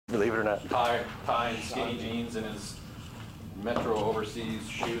believe it or not. Tying skinny jeans in his Metro overseas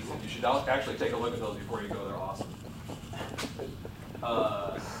shoes. You should actually take a look at those before you go. They're awesome.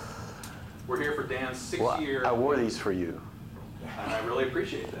 We're here for Dan's 6-year. I wore these for you. And I really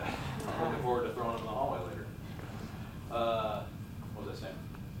appreciate that. I'm looking forward to throwing them in the hallway later. What was I saying?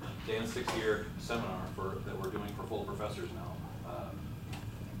 Dan's 6-year seminar that we're doing for full professors now.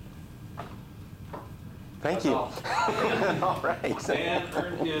 Thank you. All. All right. Dan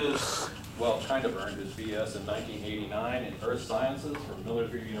kind of earned his BS in 1989 in Earth Sciences from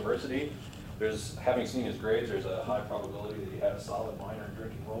Military University. Having seen his grades, there's a high probability that he had a solid minor in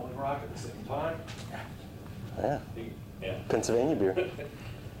drinking Rolling Rock at the same time. Yeah. Pennsylvania beer.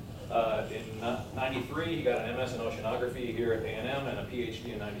 In 93, he got an MS in oceanography here at A&M and a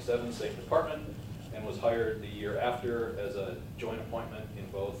PhD in 97, same department, and was hired the year after as a joint appointment in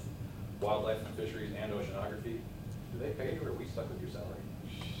both wildlife and fisheries and oceanography. Do they pay you, or are we stuck with your salary?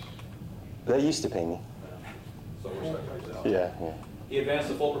 They used to pay me. So we're stuck with your salary. Yeah. He advanced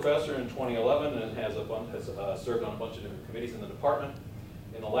to full professor in 2011 and has served on a bunch of different committees in the department.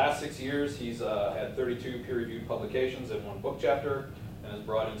 In the last 6 years, he's had 32 peer-reviewed publications and 1 book chapter, and has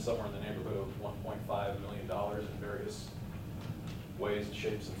brought in somewhere in the neighborhood of $1.5 million in various ways,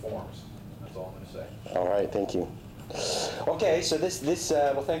 shapes, and forms. That's all I'm going to say. All right, thank you. Okay, so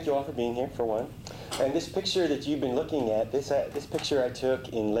well, thank you all for being here, for one. And this picture that you've been looking at, this picture I took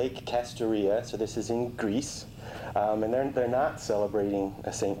in Lake Castoria, so this is in Greece. And they're not celebrating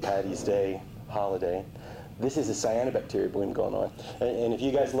a St. Paddy's Day holiday. This is a cyanobacteria bloom going on. And if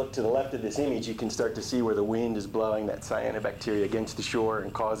you guys look to the left of this image, you can start to see where the wind is blowing that cyanobacteria against the shore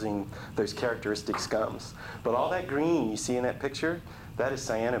and causing those characteristic scums. But all that green you see in that picture, that is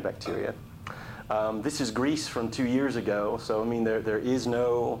cyanobacteria. This is Greece from 2 years ago, so I mean there is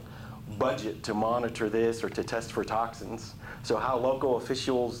no budget to monitor this or to test for toxins. So how local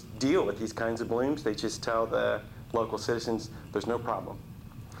officials deal with these kinds of blooms, they just tell the local citizens there's no problem.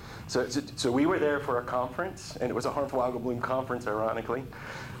 So we were there for a conference, and it was a harmful algal bloom conference, ironically.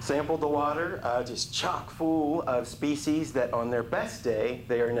 Sampled the water, just chock full of species that on their best day,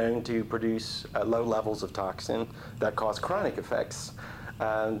 they are known to produce low levels of toxin that cause chronic effects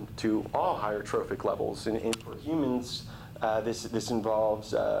to all higher trophic levels. And for humans, this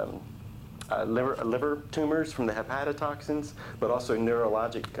involves liver tumors from the hepatotoxins, but also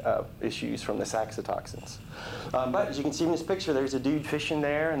neurologic issues from the saxitoxins. But as you can see in this picture, there's a dude fishing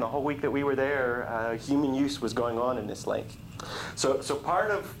there, and the whole week that we were there, human use was going on in this lake. So part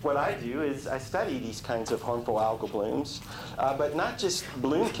of what I do is I study these kinds of harmful algal blooms, but not just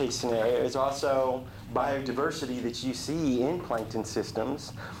bloom case scenarios, also biodiversity that you see in plankton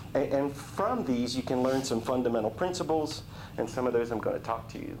systems. And from these, you can learn some fundamental principles, and some of those I'm going to talk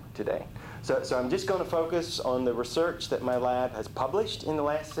to you today. So I'm just going to focus on the research that my lab has published in the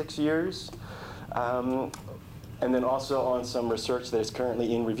last 6 years, and then also on some research that is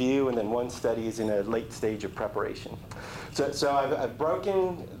currently in review, and then one study is in a late stage of preparation. So I've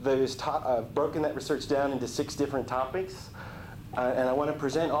broken that research down into 6 different topics, and I want to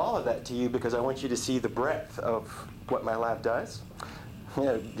present all of that to you because I want you to see the breadth of what my lab does.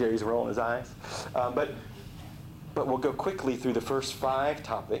 Yeah, Gary's rolling his eyes. But we'll go quickly through the first 5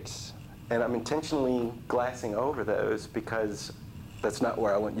 topics, and I'm intentionally glassing over those because that's not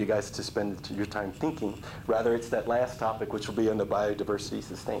where I want you guys to spend your time thinking. Rather, it's that last topic, which will be on the biodiversity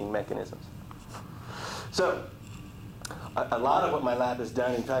sustaining mechanisms. So, a lot of what my lab has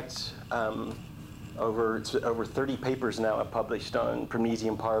done, in fact, over 30 papers now I've published on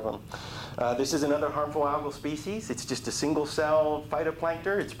Promnesium parvum. This is another harmful algal species. It's just a single-cell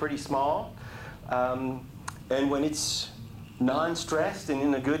phytoplankton. It's pretty small. And when it's non-stressed and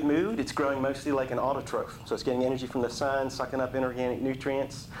in a good mood, it's growing mostly like an autotroph. So it's getting energy from the sun, sucking up inorganic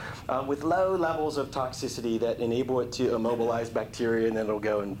nutrients, with low levels of toxicity that enable it to immobilize bacteria, and then it'll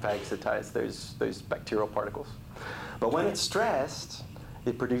go and phagocytize those bacterial particles. But when it's stressed,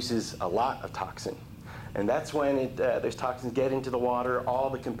 it produces a lot of toxin. And that's when those toxins get into the water,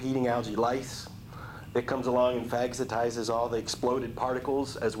 all the competing algae lice. It comes along and phagocytizes all the exploded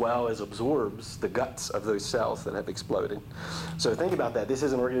particles, as well as absorbs the guts of those cells that have exploded. So think about that. This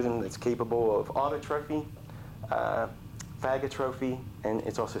is an organism that's capable of autotrophy, phagotrophy, and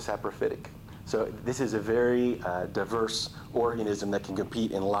it's also saprophytic. So this is a very diverse organism that can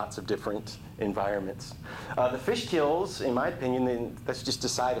compete in lots of different environments. The fish kills, in my opinion, that's just a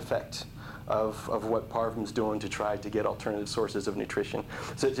side effect of what parvum's doing to try to get alternative sources of nutrition.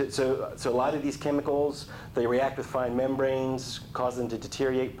 So a lot of these chemicals, they react with fine membranes, cause them to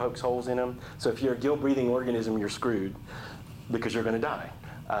deteriorate, pokes holes in them. So if you're a gill-breathing organism, you're screwed because you're going to die.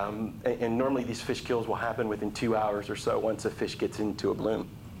 And normally these fish kills will happen within 2 hours or so once a fish gets into a bloom.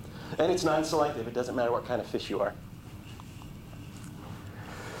 And it's non-selective. It doesn't matter what kind of fish you are.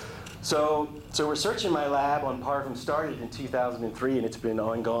 So research in my lab on parvum started in 2003, and it's been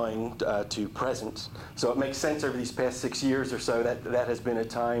ongoing to present. So it makes sense over these past 6 years or so that has been a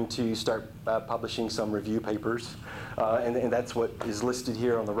time to start publishing some review papers. And that's what is listed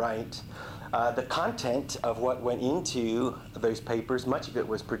here on the right. The content of what went into those papers, much of it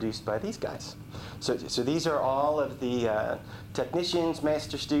was produced by these guys. So these are all of the technicians,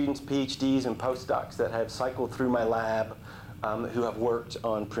 master students, PhDs, and postdocs that have cycled through my lab who have worked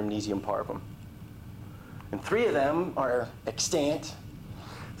on Primnesium parvum. And 3 of them are extant.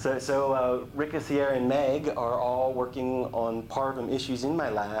 So Rika, Sierra, and Meg are all working on parvum issues in my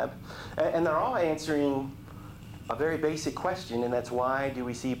lab. And they're all answering a very basic question, and that's why do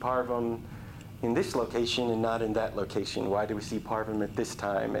we see parvum in this location and not in that location? Why do we see parvum at this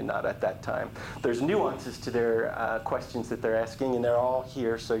time and not at that time? There's nuances to their questions that they're asking, and they're all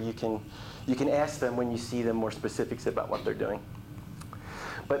here, so you can ask them when you see them more specifics about what they're doing.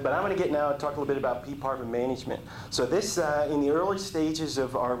 But I'm going to get now and talk a little bit about pea parvum management. So this, in the early stages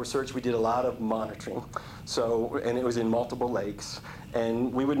of our research, we did a lot of monitoring. And it was in multiple lakes.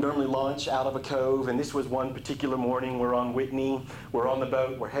 And we would normally launch out of a cove, and this was one particular morning. We're on Whitney, we're on the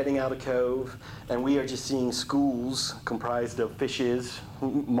boat, we're heading out a cove, and we are just seeing schools comprised of fishes,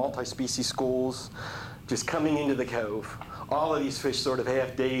 multi-species schools, just coming into the cove. All of these fish sort of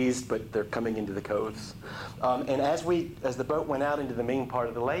half dazed, but they're coming into the coves. And as the boat went out into the main part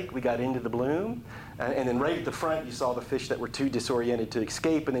of the lake, we got into the bloom, and then right at the front you saw the fish that were too disoriented to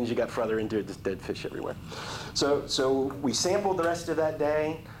escape, and then as you got further into it, just dead fish everywhere. So we sampled the rest of that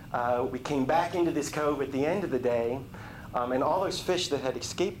day. We came back into this cove at the end of the day, and all those fish that had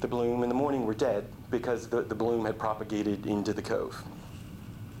escaped the bloom in the morning were dead because the bloom had propagated into the cove.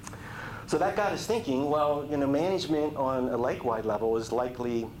 So that got us thinking, well, management on a lake-wide level is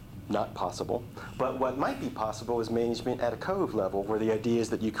likely not possible. But what might be possible is management at a cove level, where the idea is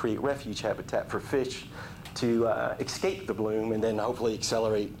that you create refuge habitat for fish to escape the bloom and then hopefully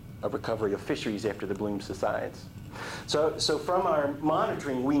accelerate a recovery of fisheries after the bloom subsides. So from our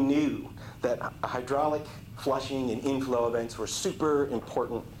monitoring, we knew that hydraulic flushing and inflow events were super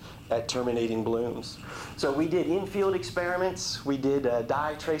important at terminating blooms. So we did in-field experiments, we did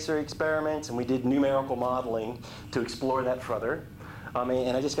dye tracer experiments, and we did numerical modeling to explore that further.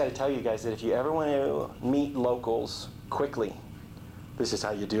 And I just got to tell you guys that if you ever want to meet locals quickly, this is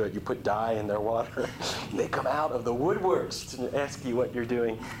how you do it. You put dye in their water. They come out of the woodworks to ask you what you're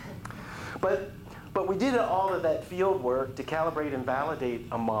doing. But we did all of that field work to calibrate and validate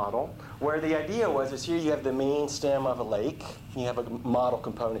a model where the idea is here you have the main stem of a lake, you have a model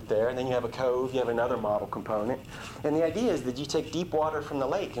component there, and then you have a cove, you have another model component. And the idea is that you take deep water from the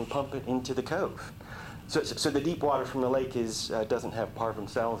lake and pump it into the cove. So the deep water from the lake doesn't have parvum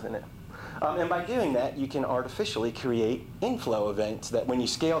cells in it. And by doing that, you can artificially create inflow events that when you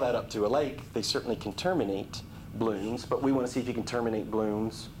scale that up to a lake, they certainly can terminate blooms, but we want to see if you can terminate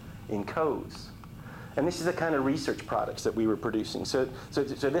blooms in coves. And this is the kind of research products that we were producing. So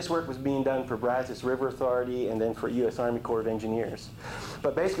this work was being done for Brazos River Authority and then for U.S. Army Corps of Engineers.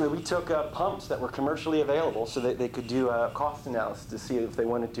 But basically, we took pumps that were commercially available so that they could do a cost analysis to see if they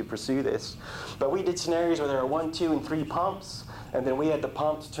wanted to pursue this. But we did scenarios where there are 1, 2, and 3 pumps, and then we had the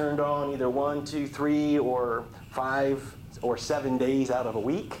pumps turned on either 1, 2, 3, or 5 or 7 days out of a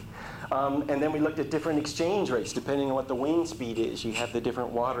week. And then we looked at different exchange rates depending on what the wind speed is. You have the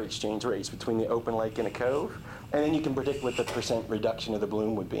different water exchange rates between the open lake and a cove, and then you can predict what the % reduction of the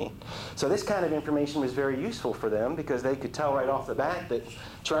bloom would be. So this kind of information was very useful for them because they could tell right off the bat that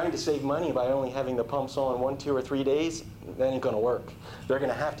trying to save money by only having the pumps on 1, 2, or 3 days, that ain't going to work. They're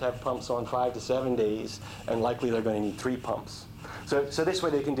going to have pumps on 5 to 7 days, and likely they're going to need 3 pumps. So this way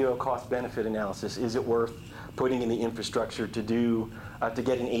they can do a cost-benefit analysis. Is it worth putting in the infrastructure to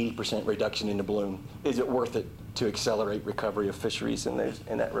get an 80% reduction in the bloom? Is it worth it to accelerate recovery of fisheries in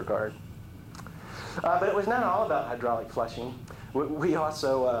that regard? But it was not all about hydraulic flushing. We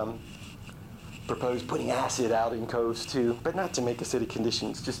also proposed putting acid out in coves too, but not to make acidic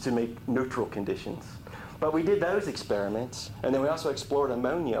conditions, just to make neutral conditions. But we did those experiments, and then we also explored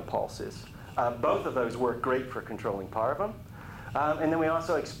ammonia pulses. Both of those work great for controlling parvum. And then we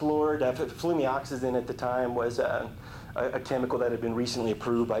also explored, flumioxazin at the time was a chemical that had been recently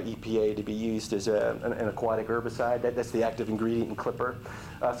approved by EPA to be used as an aquatic herbicide. That's the active ingredient in clipper.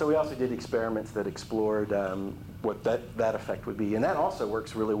 So we also did experiments that explored what that effect would be. And that also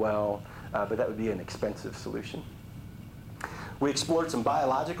works really well, but that would be an expensive solution. We explored some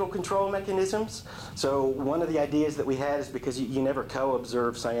biological control mechanisms. So one of the ideas that we had is because you never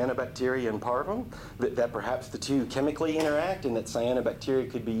co-observe cyanobacteria and parvum, that perhaps the two chemically interact and that cyanobacteria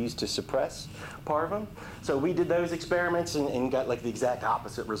could be used to suppress parvum. So we did those experiments and got like the exact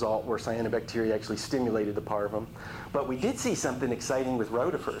opposite result where cyanobacteria actually stimulated the parvum. But we did see something exciting with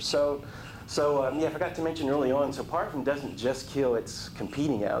rotifers. Yeah, I forgot to mention early on, so parvum doesn't just kill its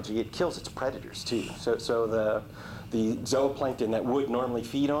competing algae, it kills its predators too. So the zooplankton that would normally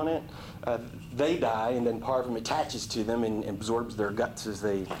feed on it, they die, and then parvum attaches to them and absorbs their guts as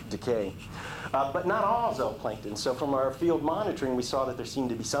they decay. But not all zooplankton. So from our field monitoring, we saw that there seemed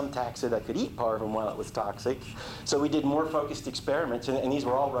to be some taxa that could eat parvum while it was toxic. So we did more focused experiments, and these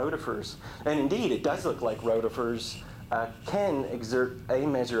were all rotifers. And indeed, it does look like rotifers can exert a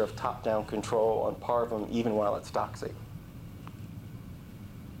measure of top-down control on parvum even while it's toxic.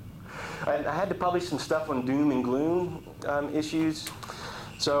 I had to publish some stuff on doom and gloom issues.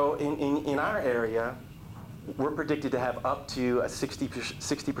 So in our area, we're predicted to have up to a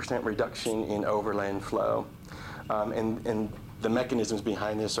 60% reduction in overland flow. And the mechanisms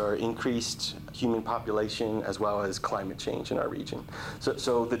behind this are increased human population as well as climate change in our region.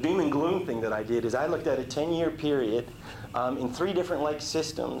 So the doom and gloom thing that I did is I looked at a 10-year period in 3 different lake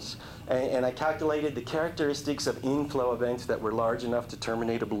systems, and I calculated the characteristics of inflow events that were large enough to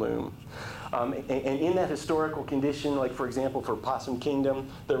terminate a bloom. And in that historical condition, like for example for Possum Kingdom,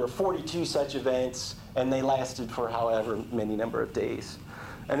 there were 42 such events, and they lasted for however many number of days.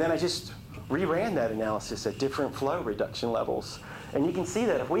 And then I just reran that analysis at different flow reduction levels. And you can see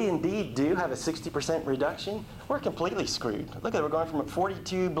that if we indeed do have a 60% reduction, we're completely screwed. Look at it, we're going from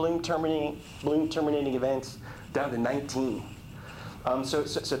 42 bloom terminating events down to 19. So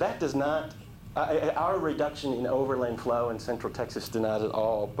that does not, our reduction in overland flow in central Texas did not at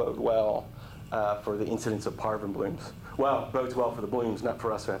all bode well for the incidence of parvum blooms. Well, bodes well for the blooms, not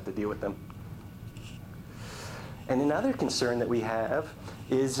for us who have to deal with them. And another concern that we have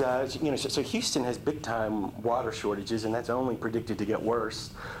is, so Houston has big time water shortages, and that's only predicted to get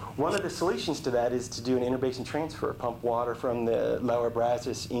worse. One of the solutions to that is to do an interbasin transfer, pump water from the lower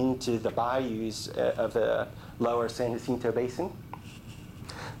Brazos into the bayous of the lower San Jacinto Basin.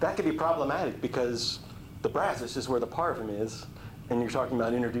 That could be problematic because the Brazos is where the parvum is, and you're talking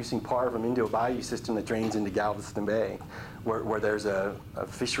about introducing parvum into a bayou system that drains into Galveston Bay, where there's a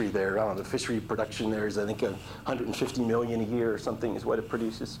fishery there. I don't know, the fishery production there is, I think, 150 million a year or something is what it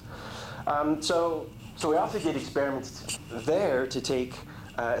produces. So we also did experiments there to take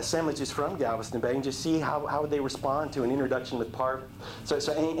assemblages from Galveston Bay and just see how they respond to an introduction with parvum. So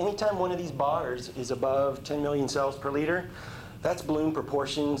anytime one of these bars is above 10 million cells per liter, that's bloom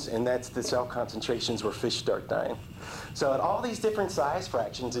proportions, and that's the cell concentrations where fish start dying. So at all these different size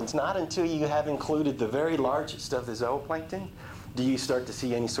fractions, it's not until you have included the very largest of the zooplankton do you start to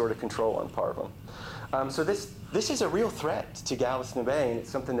see any sort of control on parvum. So this is a real threat to Galveston Bay, and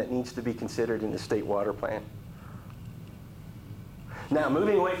it's something that needs to be considered in the state water plan. Now,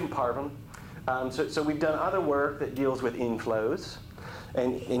 moving away from parvum, so we've done other work that deals with inflows.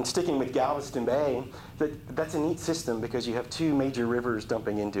 And in sticking with Galveston Bay, that's a neat system because you have 2 major rivers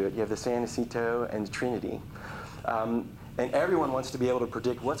dumping into it. You have the San Jacinto and the Trinity. And everyone wants to be able to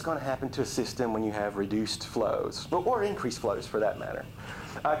predict what's going to happen to a system when you have reduced flows, or increased flows for that matter.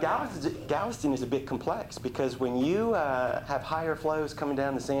 Galveston is a bit complex because when you have higher flows coming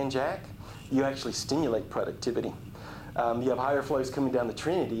down the San Jac, you actually stimulate productivity. You have higher flows coming down the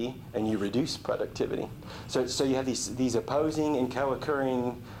Trinity, and you reduce productivity. So you have these opposing and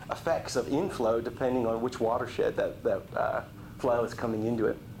co-occurring effects of inflow depending on which watershed that flow is coming into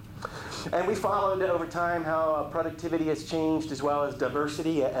it. And we followed over time how productivity has changed as well as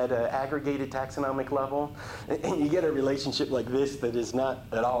diversity at an aggregated taxonomic level. And you get a relationship like this that is not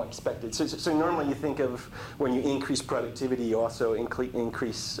at all expected. So normally you think of when you increase productivity, you also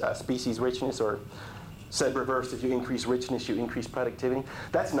increase species richness, or said reverse, if you increase richness, you increase productivity.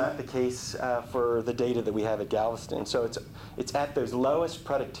 That's not the case for the data that we have at Galveston. So it's at those lowest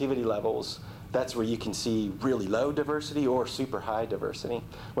productivity levels, that's where you can see really low diversity or super high diversity.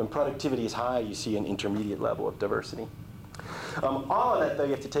 When productivity is high, you see an intermediate level of diversity. All of that, though,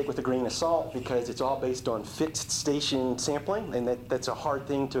 you have to take with a grain of salt because it's all based on fixed station sampling, and that's a hard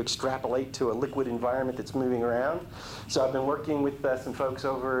thing to extrapolate to a liquid environment that's moving around. So I've been working with some folks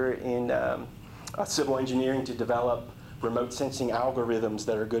over in civil engineering to develop remote sensing algorithms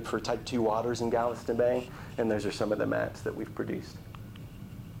that are good for type 2 waters in Galveston Bay, and those are some of the maps that we've produced.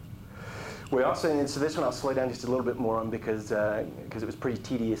 We also, and so this one I'll slow down just a little bit more on because it was pretty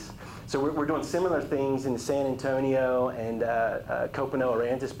tedious. So we're doing similar things in the San Antonio and Copano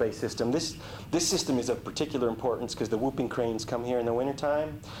Aransas Space System. This system is of particular importance because the whooping cranes come here in the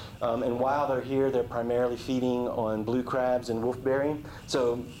wintertime. And while they're here, they're primarily feeding on blue crabs and wolfberry.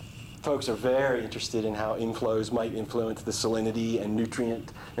 So folks are very interested in how inflows might influence the salinity and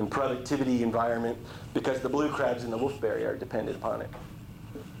nutrient and productivity environment because the blue crabs and the wolfberry are dependent upon it.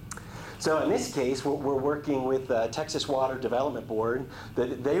 So in this case, we're working with Texas Water Development Board.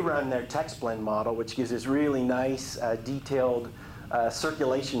 They run their TextBlend model, which gives us really nice, detailed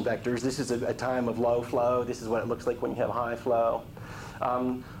circulation vectors. This is a time of low flow. This is what it looks like when you have high flow.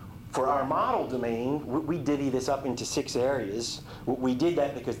 For our model domain, we divvy this up into 6 areas. We did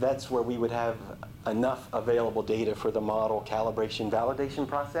that because that's where we would have enough available data for the model calibration validation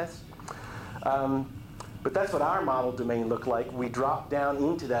process. But that's what our model domain looked like. We dropped down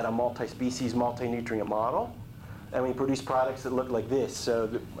into that a multi-species, multi-nutrient model, and we produce products that look like this. So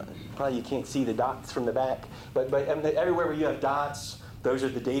probably you can't see the dots from the back, but everywhere where you have dots, those are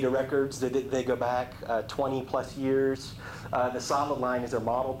the data records. They go back 20 plus years. The solid line is our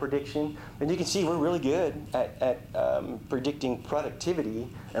model prediction. And you can see we're really good at predicting productivity,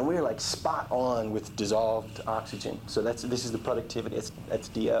 and we're like spot on with dissolved oxygen. So this is the productivity, that's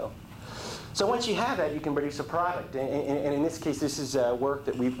DO. So once you have that, you can produce a product. And in this case, this is work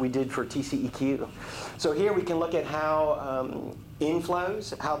that we did for TCEQ. So here we can look at how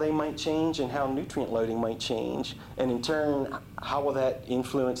inflows, how they might change, and how nutrient loading might change. And in turn, how will that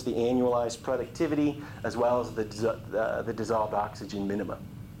influence the annualized productivity as well as the dissolved oxygen minimum.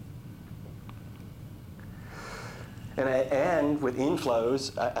 And with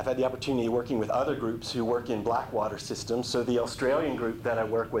inflows, I've had the opportunity of working with other groups who work in blackwater systems. So the Australian group that I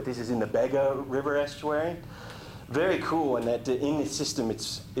work with, this is in the Bega River estuary. Very cool in that in this system,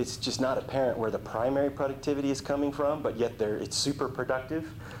 it's just not apparent where the primary productivity is coming from, but yet it's super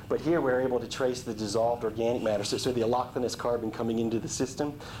productive. But here we're able to trace the dissolved organic matter. So the allochthonous carbon coming into the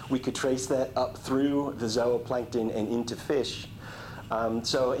system, we could trace that up through the zooplankton and into fish.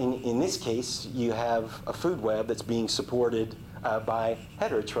 So in this case, you have a food web that's being supported by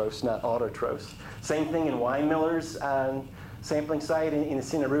heterotrophs, not autotrophs. Same thing in Wine Miller's sampling site in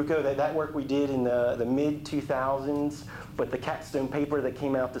Sinaruco. That work we did in the mid-2000s, but the capstone paper that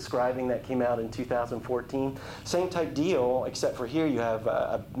came out describing that came out in 2014. Same type deal, except for here you have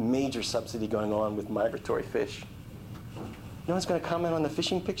a major subsidy going on with migratory fish. No one's going to comment on the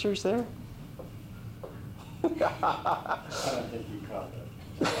fishing pictures there? I don't think you caught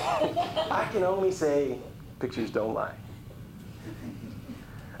that. I can only say pictures don't lie.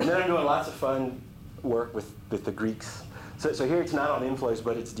 And then I'm doing lots of fun work with the Greeks. So here it's not on inflows,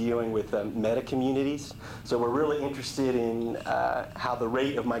 but it's dealing with meta-communities. So we're really interested in how the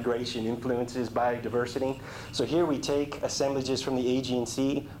rate of migration influences biodiversity. So here we take assemblages from the Aegean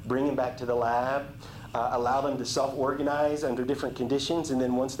Sea, bring them back to the lab, allow them to self-organize under different conditions, and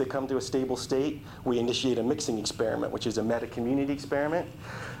then once they come to a stable state, we initiate a mixing experiment, which is a meta-community experiment.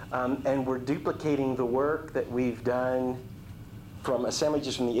 And we're duplicating the work that we've done from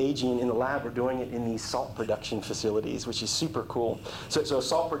assemblages from the Aegean in the lab. We're doing it in these salt production facilities, which is super cool. So a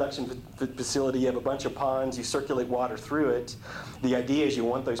salt production facility, you have a bunch of ponds, you circulate water through it. The idea is you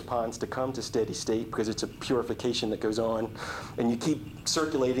want those ponds to come to steady state because it's a purification that goes on. And you keep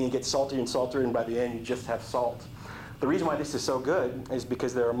circulating, it gets saltier and saltier, and by the end you just have salt. The reason why this is so good is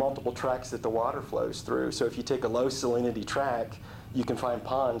because there are multiple tracks that the water flows through. So if you take a low salinity track, you can find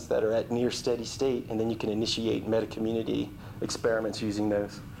ponds that are at near steady state, and then you can initiate meta-community experiments using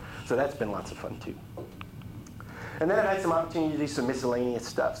those. So that's been lots of fun too. And then I've had some opportunity to do some miscellaneous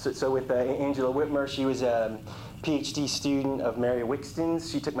stuff. So with Angela Whitmer, she was a PhD student of Mary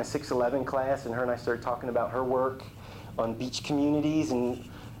Wixton's. She took my 611 class, and her and I started talking about her work on beach communities, and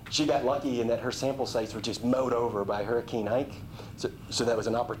she got lucky in that her sample sites were just mowed over by Hurricane Ike. So that was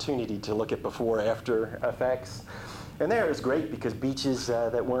an opportunity to look at before-after effects. And there it was great because beaches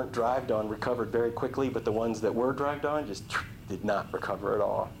that weren't drived on recovered very quickly, but the ones that were drived on just did not recover at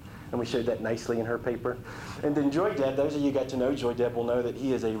all. And we showed that nicely in her paper. And then Joy Deb, those of you who got to know Joy Deb will know that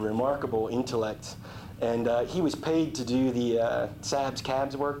he is a remarkable intellect. And he was paid to do the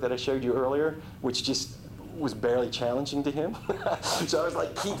SABS-CABS work that I showed you earlier, which just was barely challenging to him. So I was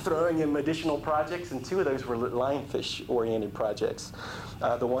like, keep throwing him additional projects, and 2 of those were lionfish-oriented projects.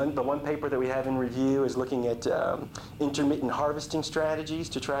 The one paper that we have in review is looking at intermittent harvesting strategies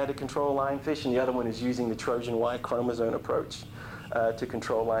to try to control lionfish, and the other one is using the Trojan Y chromosome approach to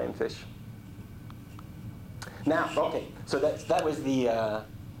control lionfish. Now, okay, so that was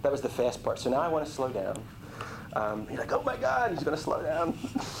the fast part. So now I want to slow down. You're like, oh my God, he's going to slow down.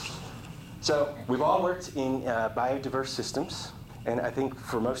 So we've all worked in biodiverse systems, and I think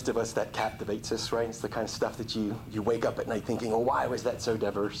for most of us that captivates us, right? It's the kind of stuff that you wake up at night thinking, oh, why was that so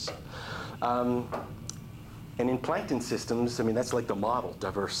diverse? And in plankton systems, I mean, that's like the model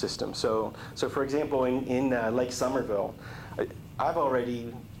diverse system. So for example, in Lake Somerville, I've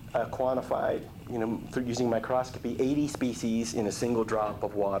already quantified, through using microscopy, 80 species in a single drop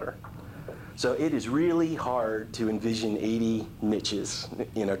of water. So it is really hard to envision 80 niches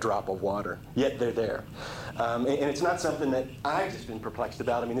in a drop of water, yet they're there. And it's not something that I've just been perplexed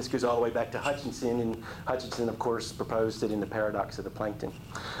about. I mean, this goes all the way back to Hutchinson, and Hutchinson, of course, proposed it in the paradox of the plankton.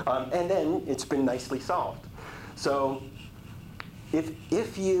 And then it's been nicely solved. So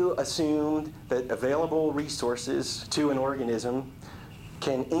if you assumed that available resources to an organism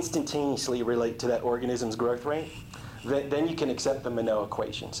can instantaneously relate to that organism's growth rate, then you can accept the Minot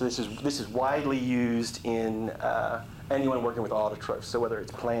equation. So this is widely used in anyone working with autotrophs, so whether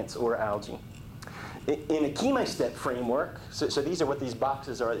it's plants or algae. In a chemostat framework, so these are what these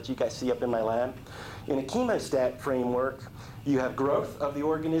boxes are that you guys see up in my lab. In a chemostat framework, you have growth of the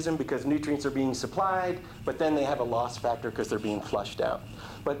organism because nutrients are being supplied, but then they have a loss factor because they're being flushed out.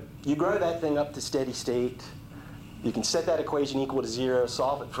 But you grow that thing up to steady state. You can set that equation equal to 0,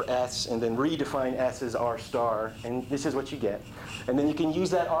 solve it for S, and then redefine S as R star, and this is what you get. And then you can use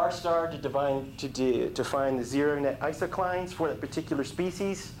that R star to find the zero net isoclines for that particular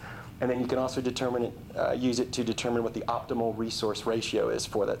species, and then you can also use it to determine what the optimal resource ratio is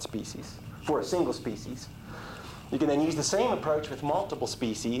for that species, for a single species. You can then use the same approach with multiple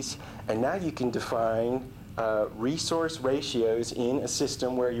species, and now you can define resource ratios in a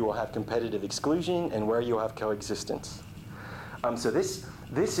system where you will have competitive exclusion and where you will have coexistence. So this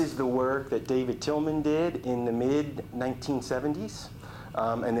is the work that David Tillman did in the mid-1970s.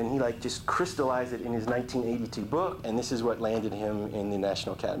 And then he just crystallized it in his 1982 book, and this is what landed him in the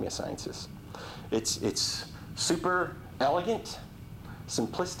National Academy of Sciences. It's super elegant,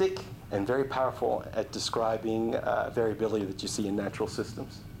 simplistic, and very powerful at describing variability that you see in natural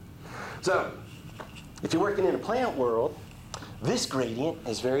systems. So if you're working in a plant world, this gradient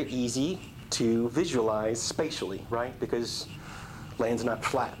is very easy to visualize spatially, right? Because land's not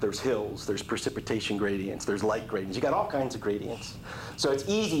flat. There's hills, there's precipitation gradients, there's light gradients. You got all kinds of gradients. So it's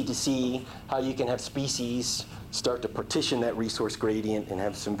easy to see how you can have species start to partition that resource gradient and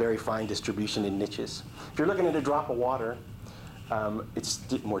have some very fine distribution in niches. If you're looking at a drop of water, it's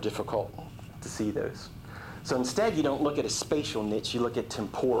more difficult to see those. So instead, you don't look at a spatial niche, you look at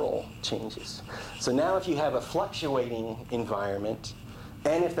temporal changes. So now if you have a fluctuating environment,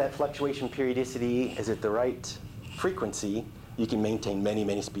 and if that fluctuation periodicity is at the right frequency, you can maintain many,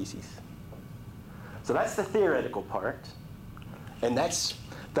 many species. So that's the theoretical part. And that's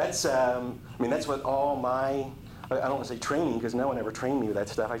what all my, I don't want to say training, because no one ever trained me with that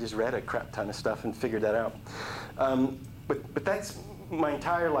stuff. I just read a crap ton of stuff and figured that out. But that's my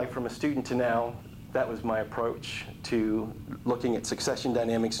entire life from a student to now. That was my approach to looking at succession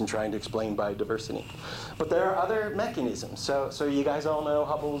dynamics and trying to explain biodiversity. But there are other mechanisms. So you guys all know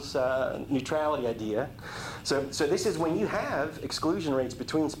Hubble's neutrality idea. So this is when you have exclusion rates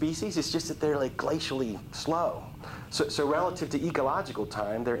between species, it's just that they're glacially slow. So relative to ecological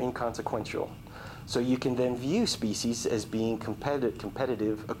time, they're inconsequential. So you can then view species as being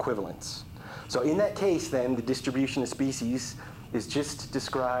competitive equivalents. So in that case, then, the distribution of species is just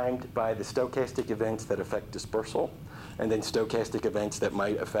described by the stochastic events that affect dispersal, and then stochastic events that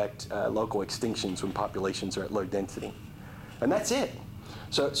might affect local extinctions when populations are at low density. And that's it.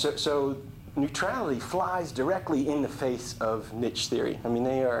 So neutrality flies directly in the face of niche theory. I mean,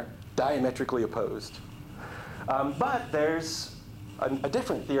 they are diametrically opposed. But there's a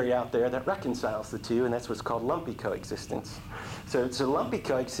different theory out there that reconciles the two, and that's what's called lumpy coexistence. So lumpy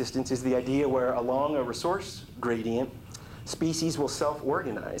coexistence is the idea where along a resource gradient, species will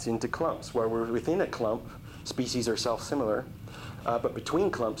self-organize into clumps, where we're within a clump, species are self-similar, but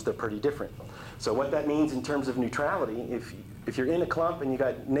between clumps, they're pretty different. So what that means in terms of neutrality, if you're in a clump and you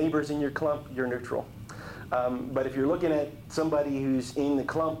got neighbors in your clump, you're neutral. But if you're looking at somebody who's in the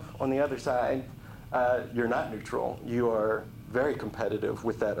clump on the other side, you're not neutral. You are very competitive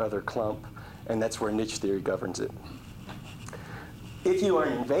with that other clump, and that's where niche theory governs it. If you are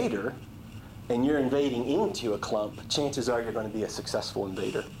an invader, and you're invading into a clump, chances are you're going to be a successful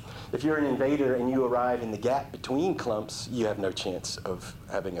invader. If you're an invader and you arrive in the gap between clumps, you have no chance of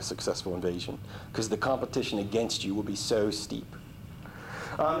having a successful invasion, because the competition against you will be so steep.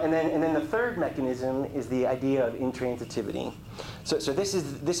 And then the third mechanism is the idea of intransitivity. So this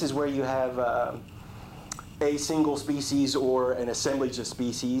is where you have a single species or an assemblage of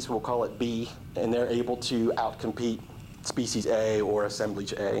species, we'll call it B, and they're able to outcompete species A or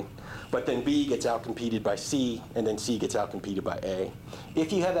assemblage A. But then B gets outcompeted by C, and then C gets outcompeted by A.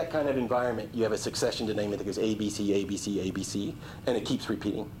 If you have that kind of environment, you have a succession denouement that goes A, B, C, A, B, C, A, B, C, and it keeps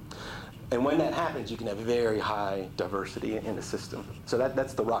repeating. And when that happens, you can have very high diversity in the system. So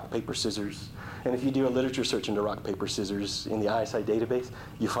that's the rock, paper, scissors. And if you do a literature search into rock, paper, scissors in the ISI database,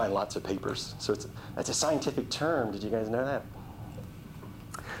 you find lots of papers. So that's a scientific term. Did you guys know that?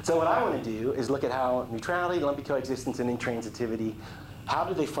 So what I want to do is look at how neutrality, lumpy coexistence, and intransitivity, how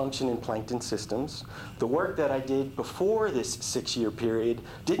do they function in plankton systems? The work that I did before this 6-year period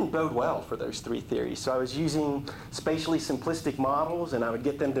didn't bode well for those 3 theories. So I was using spatially simplistic models, and I would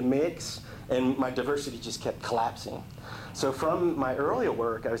get them to mix, and my diversity just kept collapsing. So from my earlier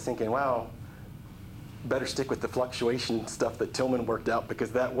work, I was thinking, wow, better stick with the fluctuation stuff that Tillman worked out,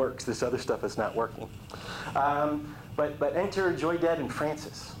 because that works. This other stuff is not working. But enter Joy, Deb, and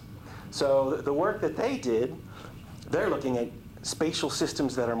Francis. So the work that they did, they're looking at spatial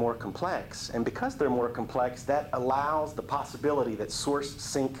systems that are more complex. And because they're more complex, that allows the possibility that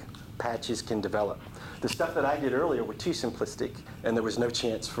source-sink patches can develop. The stuff that I did earlier were too simplistic, and there was no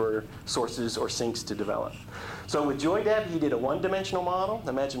chance for sources or sinks to develop. So with Joy Deb, he did a one-dimensional model.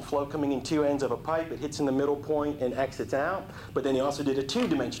 Imagine flow coming in 2 ends of a pipe. It hits in the middle point and exits out. But then he also did a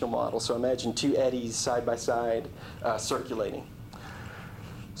 2-dimensional model. So imagine 2 eddies side by side circulating.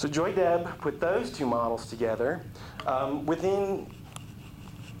 So Joy Deb put those 2 models together. Within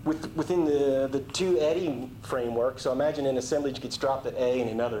the 2 eddy framework, so imagine an assemblage gets dropped at A and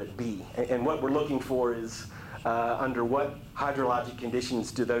another at B. And what we're looking for is under what hydrologic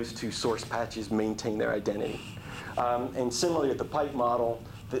conditions do those 2 source patches maintain their identity. And similarly with the pipe model,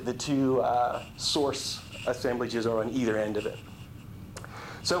 the 2 source assemblages are on either end of it.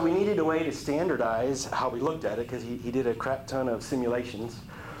 So we needed a way to standardize how we looked at it, because he did a crap ton of simulations.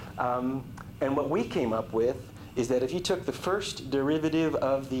 And what we came up with is that if you took the first derivative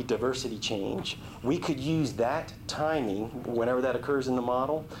of the diversity change, we could use that timing, whenever that occurs in the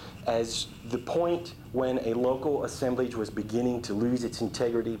model, as the point when a local assemblage was beginning to lose its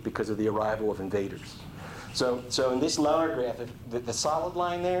integrity because of the arrival of invaders. So in this lower graph, the solid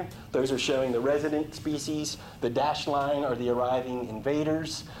line there, those are showing the resident species. The dashed line are the arriving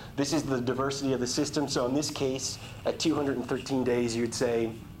invaders. This is the diversity of the system. So in this case, at 213 days, you'd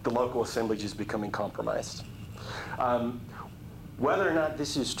say the local assemblage is becoming compromised. Whether or not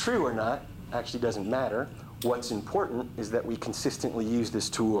this is true or not actually doesn't matter. What's important is that we consistently use this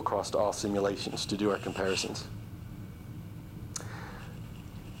tool across all simulations to do our comparisons.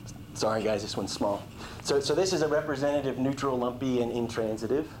 Sorry guys, this one's small. So this is a representative neutral, lumpy, and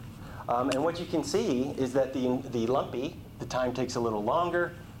intransitive. And what you can see is that the lumpy, the time takes a little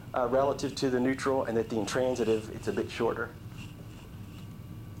longer relative to the neutral, and that the intransitive, it's a bit shorter.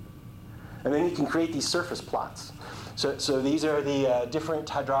 And then you can create these surface plots. So these are the different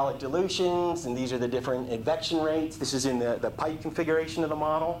hydraulic dilutions, and these are the different advection rates. This is in the pipe configuration of the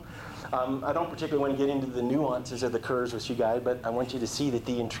model. I don't particularly want to get into the nuances of the curves with you guys, but I want you to see that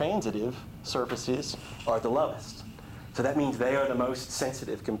the intransitive surfaces are the lowest. So that means they are the most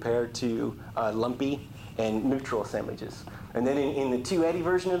sensitive compared to lumpy and neutral assemblages. And then in the 2 eddy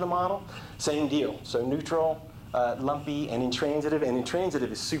version of the model, same deal. So neutral, lumpy, and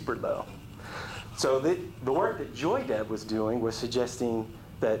intransitive is super low. So the work that Joy Deb was doing was suggesting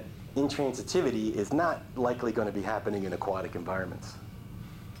that intransitivity is not likely going to be happening in aquatic environments.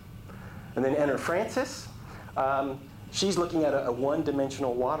 And then enter Francis. She's looking at a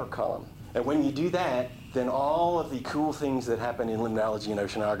one-dimensional water column. And when you do that, then all of the cool things that happen in limnology and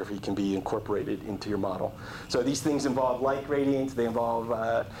oceanography can be incorporated into your model. So these things involve light gradients, they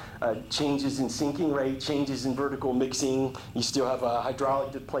involve changes in sinking rate, changes in vertical mixing. You still have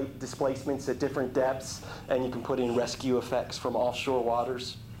hydraulic displacements at different depths, and you can put in rescue effects from offshore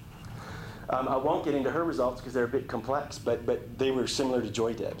waters. I won't get into her results because they're a bit complex, but they were similar to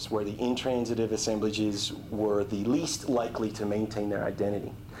Joy Deb's, where the intransitive assemblages were the least likely to maintain their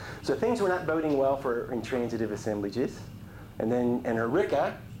identity. So things were not boding well for intransitive assemblages. And then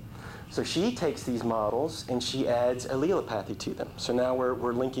Roelke, so she takes these models and she adds allelopathy to them. So now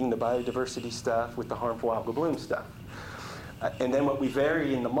we're linking the biodiversity stuff with the harmful algal bloom stuff. And then what we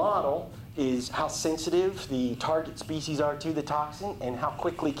vary in the model is how sensitive the target species are to the toxin, and how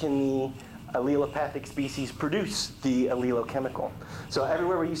quickly can the allelopathic species produce the allelochemical. So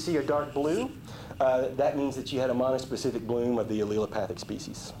everywhere where you see a dark blue, that means that you had a monospecific bloom of the allelopathic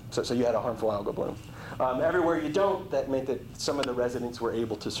species. So you had a harmful algal bloom. Everywhere you don't, that meant that some of the residents were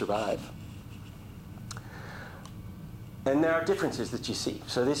able to survive. And there are differences that you see.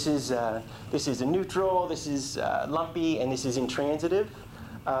 So this is a neutral, this is lumpy, and this is intransitive.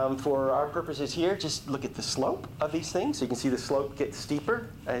 For our purposes here, just look at the slope of these things. So you can see the slope gets steeper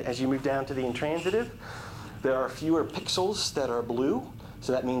as you move down to the intransitive. There are fewer pixels that are blue.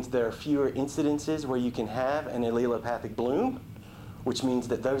 So that means there are fewer incidences where you can have an allelopathic bloom, which means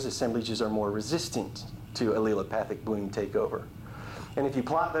that those assemblages are more resistant to allelopathic bloom takeover. And if you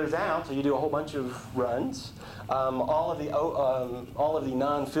plot those out, so you do a whole bunch of runs, all of the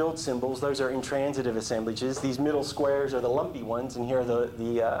non-filled symbols, those are intransitive assemblages. These middle squares are the lumpy ones, and here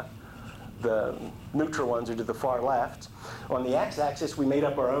are the neutral ones are to the far left. On the x-axis, we made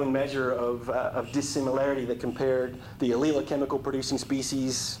up our own measure of dissimilarity that compared the allelochemical producing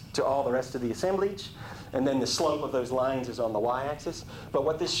species to all the rest of the assemblage. And then the slope of those lines is on the y-axis. But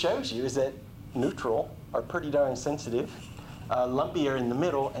what this shows you is that neutral are pretty darn sensitive. Lumpy are in the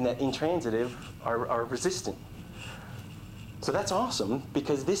middle, and that intransitive are resistant. So that's awesome,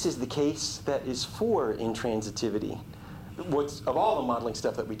 because this is the case that is for intransitivity. Of all the modeling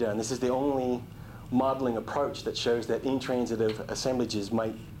stuff that we've done, this is the only modeling approach that shows that intransitive assemblages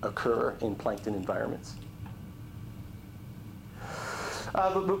might occur in plankton environments.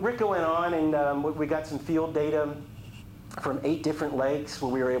 But Rick went on, and we got some field data from 8 different lakes where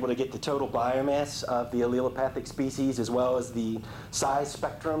we were able to get the total biomass of the allelopathic species as well as the size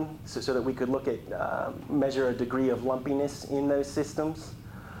spectrum so that we could look at, measure a degree of lumpiness in those systems.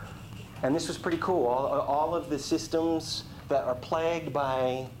 And this was pretty cool. All of the systems that are plagued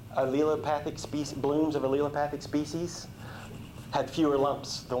by allelopathic species, blooms of allelopathic species had fewer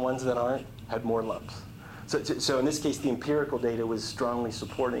lumps. The ones that aren't had more lumps. So in this case, the empirical data was strongly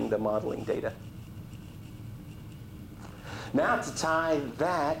supporting the modeling data. Now to tie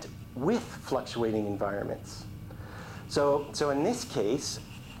that with fluctuating environments. So in this case,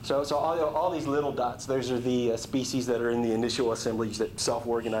 so all these little dots, those are the species that are in the initial assemblage that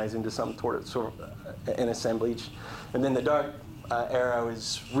self-organize into some sort of an assemblage. And then the dark arrow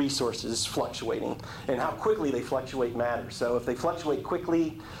is resources fluctuating. And how quickly they fluctuate matters. So if they fluctuate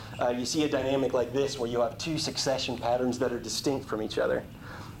quickly, you see a dynamic like this where you have 2 succession patterns that are distinct from each other.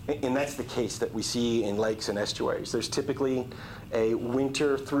 And that's the case that we see in lakes and estuaries. There's typically a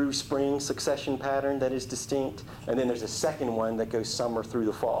winter through spring succession pattern that is distinct, and then there's a second one that goes summer through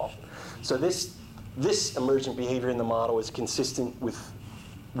the fall. So this emergent behavior in the model is consistent with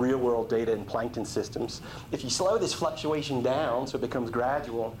real-world data in plankton systems. If you slow this fluctuation down so it becomes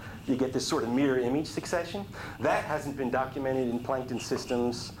gradual, you get this sort of mirror image succession. That hasn't been documented in plankton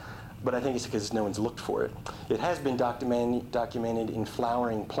systems, but I think it's because no one's looked for it. It has been documented in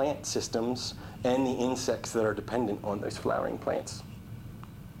flowering plant systems and the insects that are dependent on those flowering plants.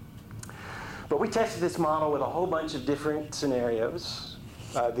 But we tested this model with a whole bunch of different scenarios.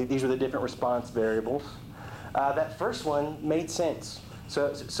 These are the different response variables. That first one made sense.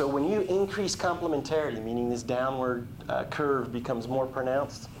 So when you increase complementarity, meaning this downward curve becomes more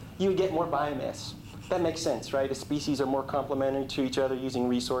pronounced, you would get more biomass. That makes sense, right? As species are more complementary to each other using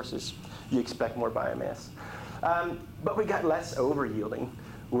resources, you expect more biomass. But we got less over-yielding,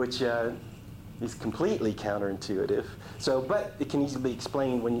 which is completely counterintuitive. But it can easily be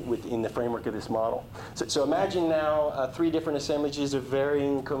explained within the framework of this model. So imagine now 3 different assemblages of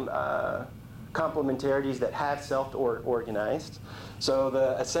varying complementarities that have self-organized. So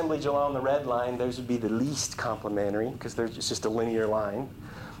the assemblage along the red line, those would be the least complementary because they're just a linear line.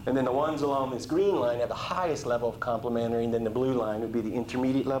 And then the ones along this green line have the highest level of complementarity, and then the blue line would be the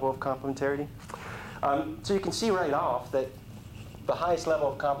intermediate level of complementarity. So you can see right off that the highest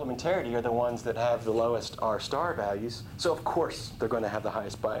level of complementarity are the ones that have the lowest R star values. So of course they're going to have the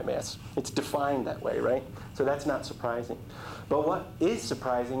highest biomass. It's defined that way, right? So that's not surprising. But what is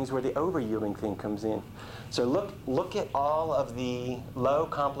surprising is where the over-yielding thing comes in. So look at all of the low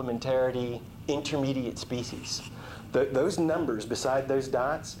complementarity intermediate species. Those numbers beside those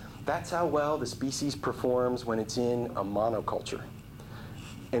dots, that's how well the species performs when it's in a monoculture.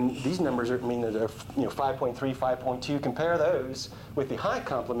 And these numbers are 5.3, 5.2. Compare those with the high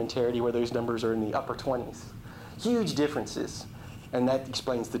complementarity where those numbers are in the upper 20s. Huge differences. And that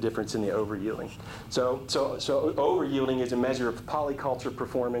explains the difference in the over-yielding. So over-yielding is a measure of polyculture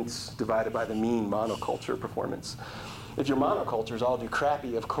performance divided by the mean monoculture performance. If your monocultures all do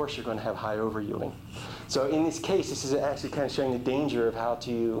crappy, of course you're going to have high over-yielding. So in this case, this is actually kind of showing the danger of how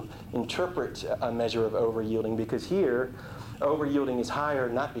to interpret a measure of over-yielding, because here, over-yielding is higher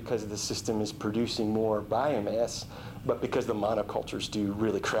not because the system is producing more biomass, but because the monocultures do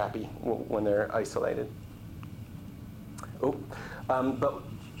really crappy when they're isolated. But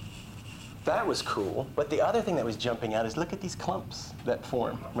that was cool. But the other thing that was jumping out is look at these clumps that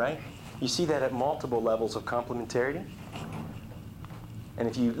form, right? You see that at multiple levels of complementarity. And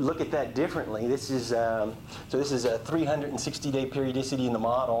if you look at that differently, this is so this is a 360-day periodicity in the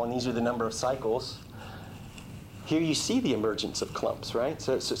model, and these are the number of cycles. Here you see the emergence of clumps, right?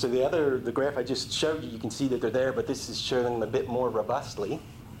 So the graph I just showed you, you can see that they're there, but this is showing them a bit more robustly.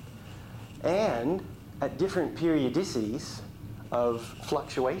 And at different periodicities of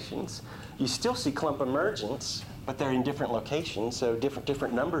fluctuations, you still see clump emergence, but they're in different locations, so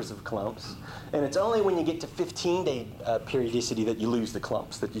different numbers of clumps. And it's only when you get to 15-day periodicity that you lose the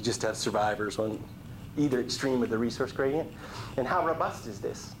clumps, that you just have survivors on either extreme of the resource gradient. And how robust is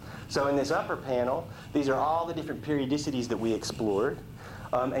this? So in this upper panel, these are all the different periodicities that we explored.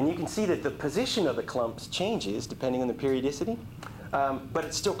 And you can see that the position of the clumps changes depending on the periodicity, but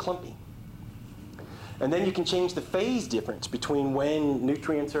it's still clumpy. And then you can change the phase difference between when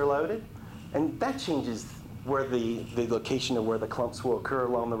nutrients are loaded, and that changes where the location of where the clumps will occur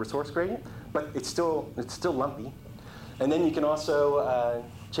along the resource gradient, but it's still lumpy. And then you can also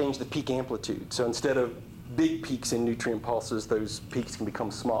change the peak amplitude. So instead of big peaks in nutrient pulses, those peaks can become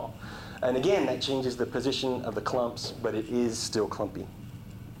small. And again, that changes the position of the clumps, but it is still clumpy.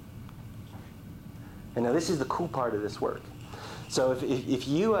 And now this is the cool part of this work. So if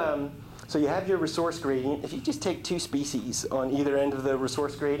you so you have your resource gradient. If you just take two species on either end of the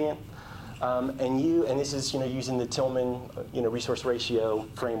resource gradient, and this is using the Tillman resource ratio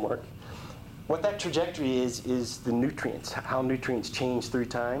framework. What that trajectory is the nutrients, how nutrients change through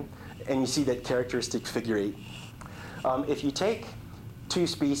time, and you see that characteristic figure 8. If you take two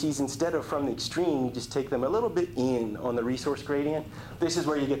species, instead of from the extreme, you just take them a little bit in on the resource gradient. This is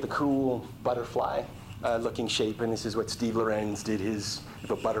where you get the cool butterfly looking shape, and this is what Steve Lorenz did his "if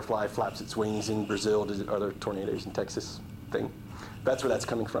a butterfly flaps its wings in Brazil, are there tornadoes in Texas" thing. That's where that's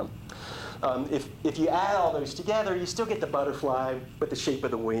coming from. If you add all those together, you still get the butterfly, but the shape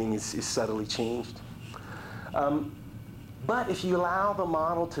of the wing is subtly changed. But if you allow the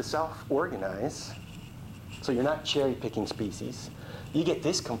model to self-organize, so you're not cherry-picking species, you get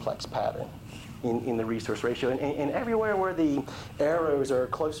this complex pattern in the resource ratio. And everywhere where the arrows are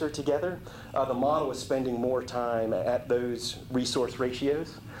closer together, the model is spending more time at those resource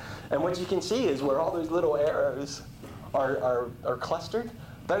ratios. And what you can see is where all those little arrows are clustered,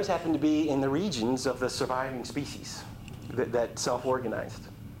 those happen to be in the regions of the surviving species that self-organized.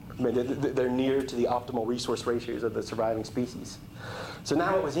 I mean, they're near to the optimal resource ratios of the surviving species. So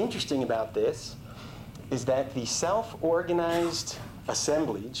now what was interesting about this is that the self-organized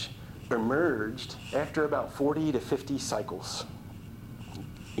assemblage emerged after about 40 to 50 cycles.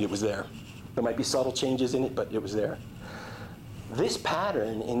 It was there. There might be subtle changes in it, but it was there. This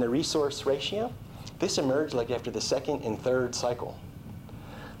pattern in the resource ratio, this emerged like after the second and third cycle.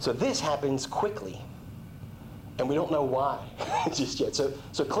 So this happens quickly, and we don't know why just yet. So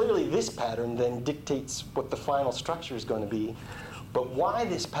clearly this pattern then dictates what the final structure is going to be, but why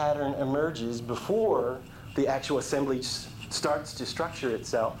this pattern emerges before the actual assemblage starts to structure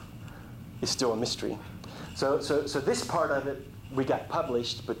itself is still a mystery. So this part of it we got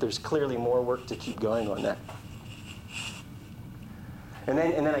published, but there's clearly more work to keep going on that. And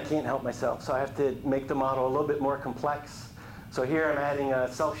then I can't help myself, so I have to make the model a little bit more complex. So here I'm adding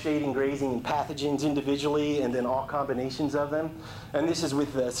self-shading, grazing, and pathogens individually, and then all combinations of them. And this is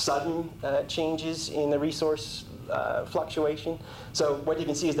with the sudden changes in the resource fluctuation. So what you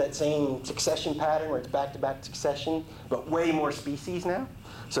can see is that same succession pattern where it's back-to-back succession, but way more species now.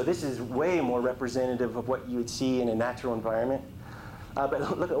 So this is way more representative of what you would see in a natural environment.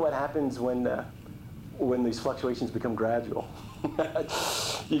 But look at what happens when these fluctuations become gradual.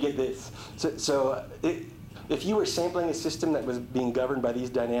 You get this. If you were sampling a system that was being governed by these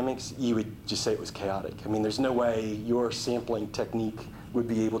dynamics, you would just say it was chaotic. I mean, there's no way your sampling technique would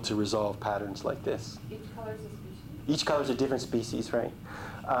be able to resolve patterns like this. Each color is a species? Each color is a different species, right?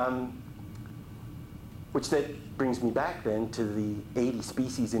 Which that brings me back then to the 80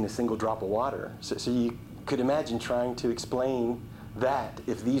 species in a single drop of water. So you could imagine trying to explain that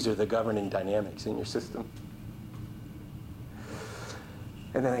if these are the governing dynamics in your system.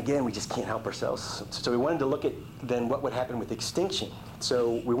 And then again, we just can't help ourselves. So we wanted to look at then what would happen with extinction.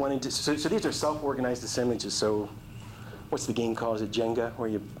 So we wanted to, so these are self-organized assemblages. So what's the game called? Is it Jenga? Where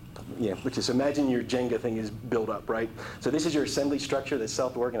you, which is, imagine your Jenga thing is built up, right? So this is your assembly structure that's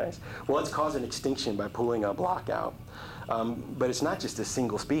self-organized. Well, let's cause an extinction by pulling a block out. But it's not just a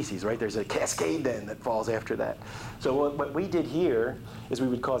single species, right? There's a cascade then that falls after that. So what we did here is we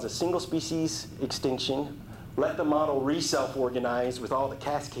would cause a single species extinction, let the model re-self-organize with all the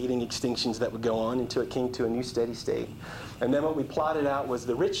cascading extinctions that would go on until it came to a new steady state. And then what we plotted out was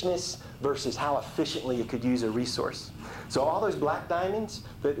the richness versus how efficiently it could use a resource. So all those black diamonds,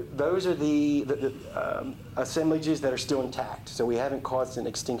 those are the assemblages that are still intact. So we haven't caused an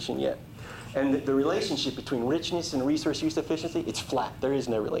extinction yet. And the relationship between richness and resource use efficiency, it's flat. There is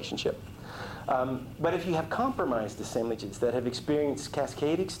no relationship. But if you have compromised assemblages that have experienced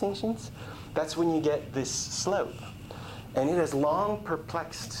cascade extinctions, that's when you get this slope. And it has long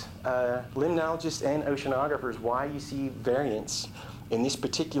perplexed limnologists and oceanographers why you see variance in this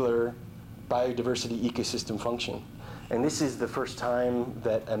particular biodiversity ecosystem function. And this is the first time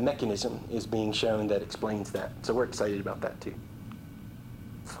that a mechanism is being shown that explains that. So we're excited about that too.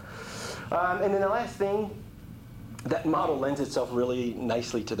 And then the last thing, that model lends itself really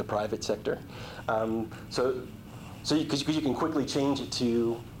nicely to the private sector. Because you can quickly change it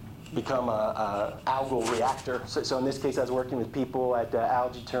to become a algal reactor. So in this case, I was working with people at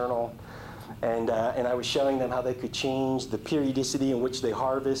Algae Journal, and I was showing them how they could change the periodicity in which they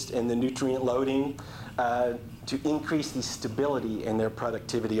harvest and the nutrient loading to increase the stability in their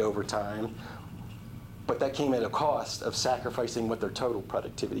productivity over time. But that came at a cost of sacrificing what their total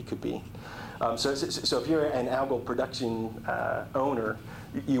productivity could be. So if you're an algal production owner,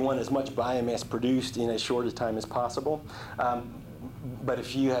 you want as much biomass produced in as short a time as possible. But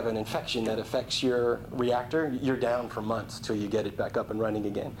if you have an infection that affects your reactor, you're down for months till you get it back up and running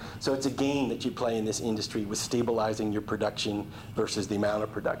again. So it's a game that you play in this industry with stabilizing your production versus the amount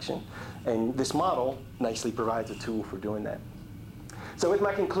of production. And this model nicely provides a tool for doing that. So with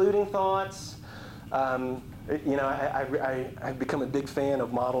my concluding thoughts, I've become a big fan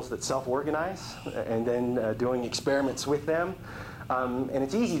of models that self-organize and then doing experiments with them. And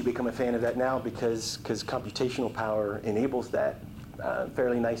it's easy to become a fan of that now because computational power enables that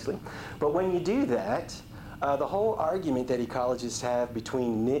fairly nicely. But when you do that, the whole argument that ecologists have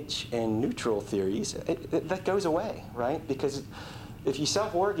between niche and neutral theories, that goes away, right? Because if you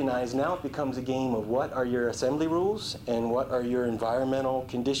self-organize, now it becomes a game of what are your assembly rules and what are your environmental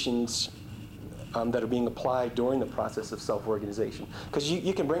conditions that are being applied during the process of self-organization. Because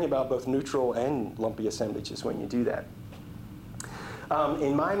you can bring about both neutral and lumpy assemblages when you do that.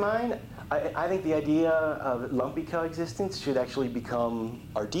 In my mind, I think the idea of lumpy coexistence should actually become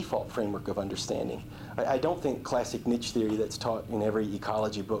our default framework of understanding. I don't think classic niche theory that's taught in every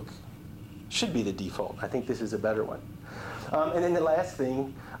ecology book should be the default. I think this is a better one. And then the last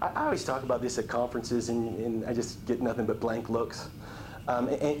thing, I always talk about this at conferences, and I just get nothing but blank looks.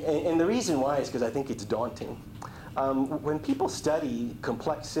 And the reason why is because I think it's daunting. When people study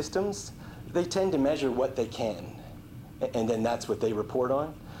complex systems, they tend to measure what they can, and then that's what they report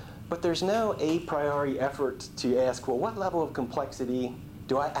on. But there's no a priori effort to ask, well, what level of complexity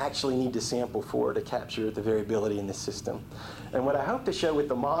do I actually need to sample for to capture the variability in this system? And what I hope to show with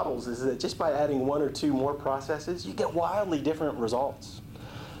the models is that just by adding one or two more processes, you get wildly different results.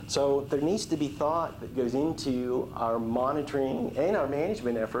 So there needs to be thought that goes into our monitoring and our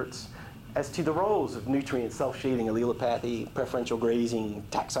management efforts as to the roles of nutrient self-shading, allelopathy, preferential grazing,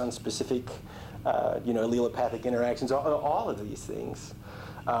 taxon-specific allelopathic interactions, all of these things,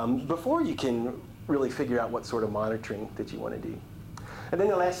 before you can really figure out what sort of monitoring that you want to do. And then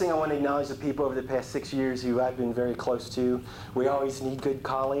the last thing I want to acknowledge the people over the past 6 years who I've been very close to. We always need good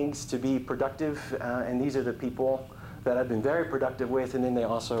colleagues to be productive, and these are the people that I've been very productive with, and then they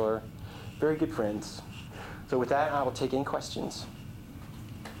also are very good friends. So with that, I will take any questions.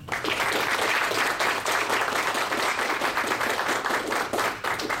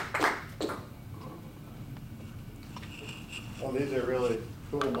 Well, these are really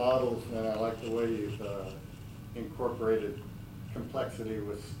cool models, and I like the way you've incorporated complexity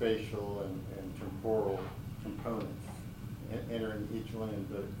with spatial and temporal components, entering each one in.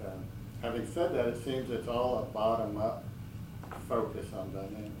 But having said that, it seems it's all a bottom-up focus on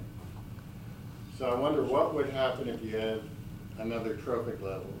dynamics. So I wonder what would happen if you had another trophic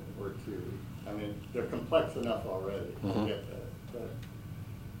level or two. I mean, they're complex enough already to get that. But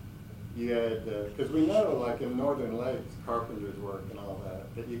you had, because we know, like in Northern Lakes, carpenter's work and all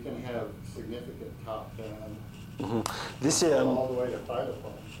that, that you can have significant top-down This all the way to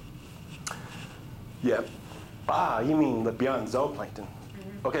phytoplankton. Yeah. You mean the beyond zooplankton?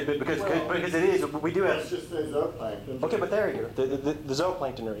 Okay, but because it is, we do have. Let's just say zooplankton. Okay, but there you go. The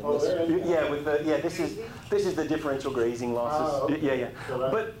zooplankton are in Oh, this. they're in there. This is the differential grazing losses. Oh, okay. Yeah.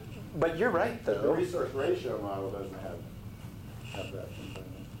 So But you're right the though. resource ratio model doesn't have that component.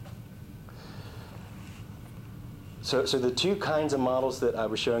 So the two kinds of models that I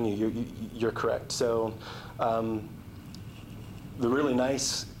was showing you, you're correct. So the really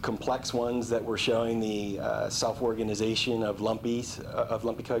nice complex ones that were showing the self-organization of lumpy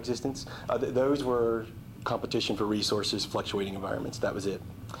coexistence, those were competition for resources, fluctuating environments. That was it.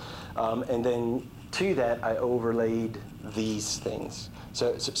 And then to that, I overlaid these things.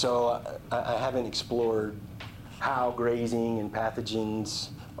 So I haven't explored how grazing and pathogens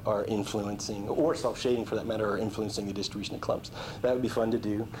are influencing, or self-shading for that matter, are influencing the distribution of clumps. That would be fun to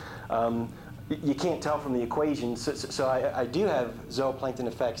do. You can't tell from the equations, so I do have zooplankton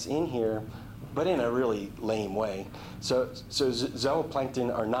effects in here, but in a really lame way. So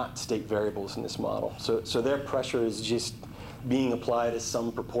zooplankton are not state variables in this model. So their pressure is just being applied as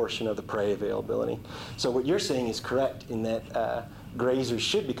some proportion of the prey availability. So what you're saying is correct in that grazers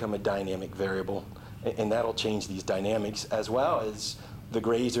should become a dynamic variable, and that'll change these dynamics, as well as the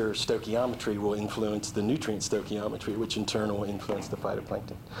grazer stoichiometry will influence the nutrient stoichiometry, which in turn will influence the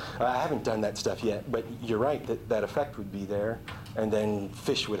phytoplankton. I haven't done that stuff yet, but you're right that that effect would be there, and then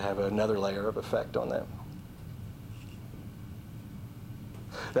fish would have another layer of effect on that.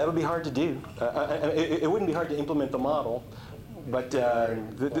 That would be hard to do. It wouldn't be hard to implement the model, but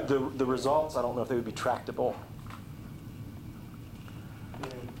the results, I don't know if they would be tractable.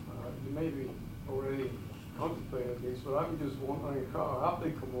 You may be already contemplating this, but I'm just wondering how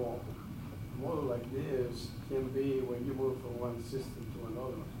big a model like this can be when you move from one system to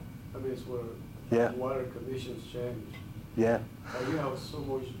another. I mean, it's where water conditions change. Yeah. You have so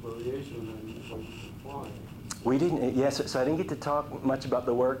much variation in what you can find. We didn't, yes, so I didn't get to talk much about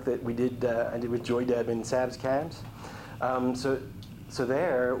the work that we did, I did with Joy Deb and Sabs Cabs. So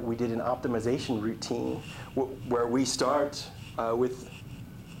there we did an optimization routine where we start with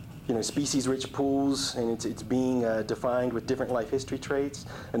species-rich pools, and it's being defined with different life history traits,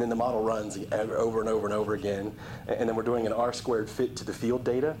 and then the model runs over and over and over again, and then we're doing an R-squared fit to the field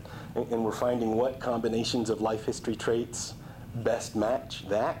data, and we're finding what combinations of life history traits best match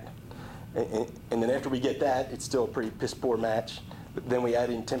that, and then after we get that, it's still a pretty piss-poor match. But then we add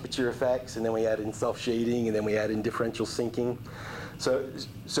in temperature effects, and then we add in self-shading, and then we add in differential sinking. So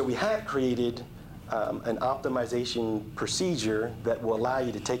we have created an optimization procedure that will allow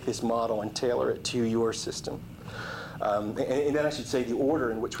you to take this model and tailor it to your system. And then I should say the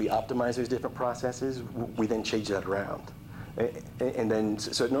order in which we optimize those different processes, we then change that around. And then,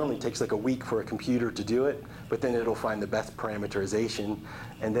 so it normally takes like a week for a computer to do it, but then it'll find the best parameterization.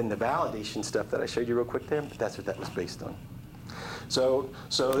 And then the validation stuff that I showed you real quick there, that's what that was based on. So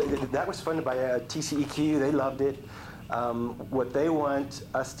that was funded by TCEQ, they loved it. What they want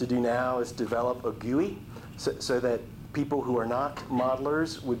us to do now is develop a GUI so that people who are not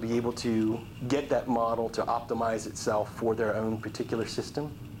modelers would be able to get that model to optimize itself for their own particular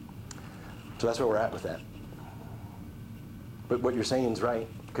system. So that's where we're at with that. But what you're saying is right,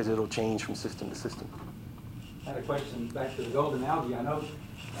 because it'll change from system to system. I had a question back to the golden algae. I know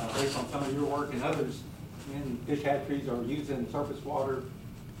based on some of your work and others in fish hatcheries are using surface water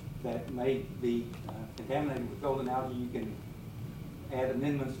that may be contaminated with golden algae. You can add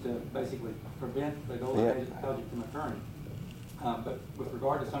amendments to basically prevent the golden algae from occurring. But with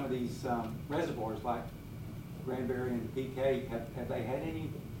regard to some of these reservoirs like Granbury and PK, have they had any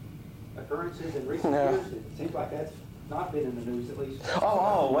occurrences in recent years? It seems like that's not been in the news at least. Whether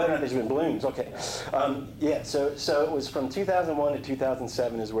or not there's been blooms, okay. So it was from 2001 to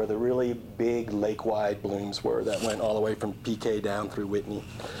 2007 is where the really big lake-wide blooms were that went all the way from PK down through Whitney.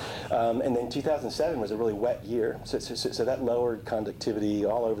 And then 2007 was a really wet year, so that lowered conductivity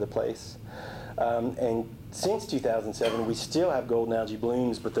all over the place. And since 2007, we still have golden algae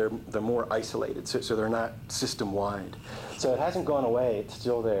blooms, but they're more isolated, so they're not system-wide. So it hasn't gone away, it's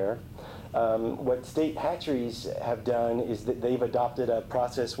still there. What state hatcheries have done is that they've adopted a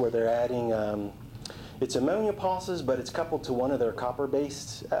process where they're adding, it's ammonia pulses, but it's coupled to one of their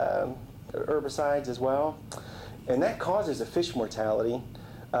copper-based herbicides as well. And that causes a fish mortality,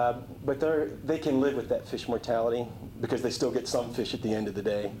 but they can live with that fish mortality because they still get some fish at the end of the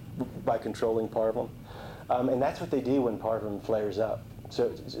day by controlling parvum. And that's what they do when parvum flares up.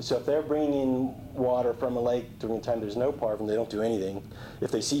 So if they're bringing in water from a lake during the time there's no parvum, they don't do anything.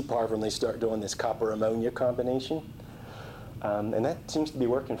 If they see parvum, they start doing this copper-ammonia combination. And that seems to be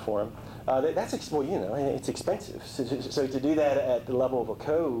working for them. It's expensive. So to do that at the level of a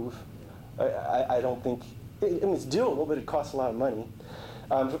cove, I don't think, it's doable, but it costs a lot of money.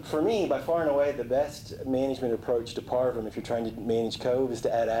 For me, by far and away, the best management approach to parvum, if you're trying to manage cove, is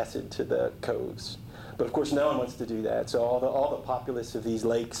to add acid to the coves. But of course, no one wants to do that. So all the populace of these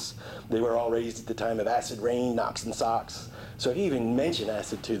lakes, they were all raised at the time of acid rain, knocks and socks. So if you even mention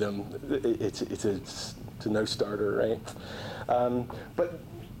acid to them, it's a no-starter, right?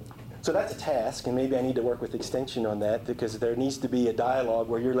 So that's a task, and maybe I need to work with Extension on that, because there needs to be a dialogue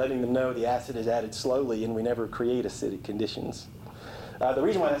where you're letting them know the acid is added slowly and we never create acidic conditions. The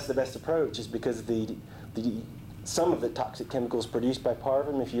reason why that's the best approach is because the some of the toxic chemicals produced by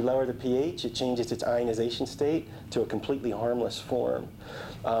parvum, if you lower the pH, it changes its ionization state to a completely harmless form.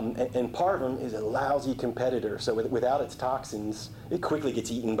 And parvum is a lousy competitor, so without its toxins, it quickly gets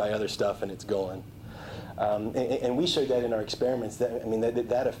eaten by other stuff and it's gone. And we showed that in our experiments. That, I mean,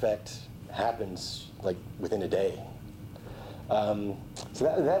 that effect happens like within a day. So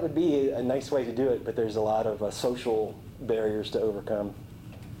that would be a nice way to do it, but there's a lot of social barriers to overcome.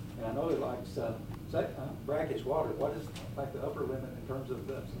 And I know it likes brackish water. What is like the upper limit in terms of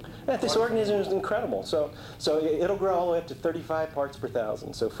the? This organism is incredible. So it'll grow all the way up to 35 parts per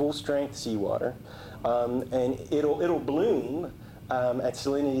thousand, so full strength seawater, and it'll bloom at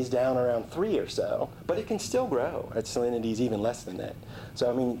salinities down around 3 or so, but it can still grow at salinities even less than that. So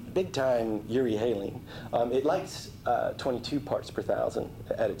I mean, big time euryhaline. It likes 22 parts per thousand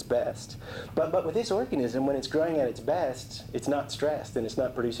at its best. But with this organism, when it's growing at its best, it's not stressed and it's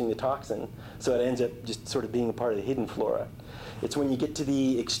not producing the toxin, so it ends up just sort of being a part of the hidden flora. It's when you get to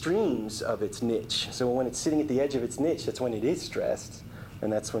the extremes of its niche. So when it's sitting at the edge of its niche, that's when it is stressed,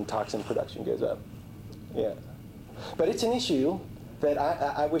 and that's when toxin production goes up. Yeah. But it's an issue that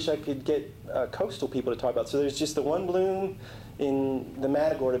I wish I could get coastal people to talk about. So there's just the one bloom in the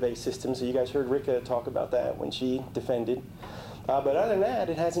Matagorda Bay system, so you guys heard Rika talk about that when she defended. But other than that,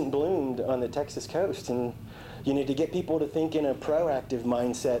 it hasn't bloomed on the Texas coast, and you need to get people to think in a proactive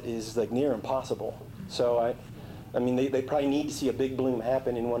mindset is like near impossible. So I mean, they probably need to see a big bloom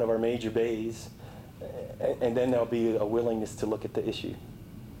happen in one of our major bays, and then there'll be a willingness to look at the issue.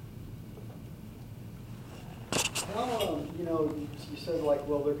 How, you know, you said like,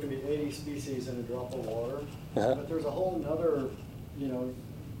 well, there can be 80 species in a drop of water, but there's a whole nother, you know,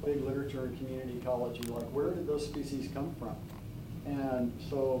 big literature in community ecology, like where did those species come from? And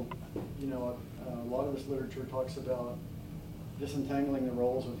so, you know, a lot of this literature talks about disentangling the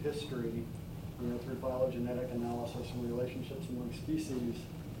roles of history, you know, through phylogenetic analysis and relationships among species,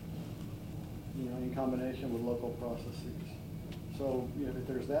 you know, in combination with local processes. So, you know, if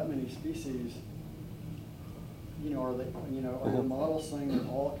there's that many species, you know, are the models saying they're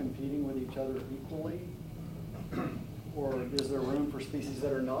all competing with each other equally? Or is there room for species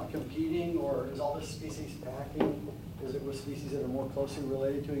that are not competing? Or is all this species packing? Is it with species that are more closely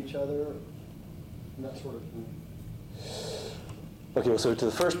related to each other? And that sort of thing. Okay, well, so to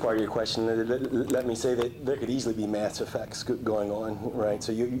the first part of your question, let me say that there could easily be mass effects going on, right?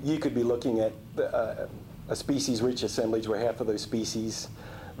 So you could be looking at a species-rich assemblage where half of those species,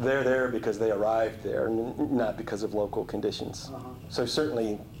 they're there because they arrived there, not because of local conditions. So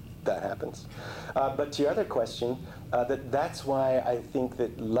certainly that happens. But to your other question, that's why I think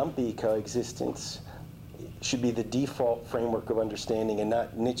that lumpy coexistence should be the default framework of understanding and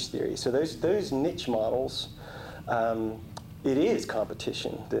not niche theory. So those niche models, it is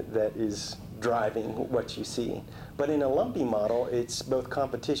competition that is driving what you see. But in a lumpy model, it's both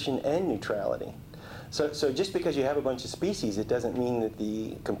competition and neutrality. So just because you have a bunch of species, it doesn't mean that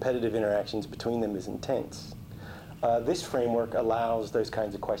the competitive interactions between them is intense. This framework allows those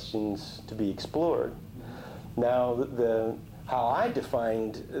kinds of questions to be explored. Now, how I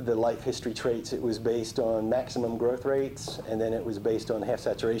defined the life history traits, it was based on maximum growth rates, and then it was based on half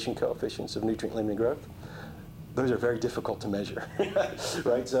saturation coefficients of nutrient-limited growth. Those are very difficult to measure,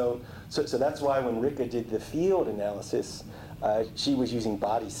 right? So that's why when Rika did the field analysis, she was using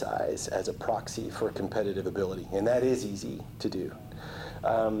body size as a proxy for competitive ability, and that is easy to do.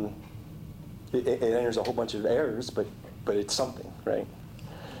 It enters a whole bunch of errors, but it's something, right?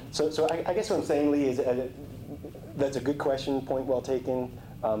 So I guess what I'm saying, Lee, is that's a good question, point well taken,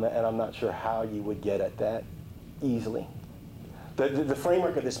 and I'm not sure how you would get at that easily. The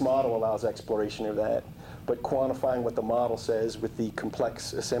framework of this model allows exploration of that, but quantifying what the model says with the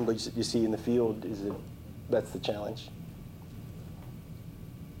complex assemblage that you see in the field, that's the challenge.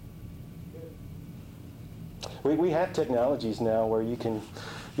 We have technologies now where you can,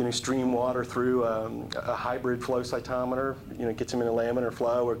 stream water through a hybrid flow cytometer. It gets them in a laminar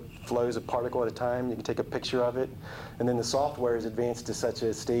flow or flows a particle at a time. You can take a picture of it, and then the software is advanced to such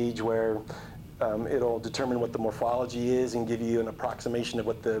a stage where it'll determine what the morphology is and give you an approximation of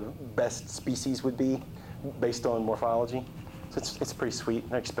what the best species would be based on morphology. So it's pretty sweet.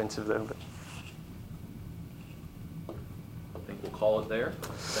 Not expensive though. But. I think we'll call it there.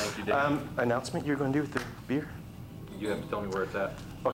 Thank you, Dave. Announcement you're going to do with the beer? You have to tell me where it's at.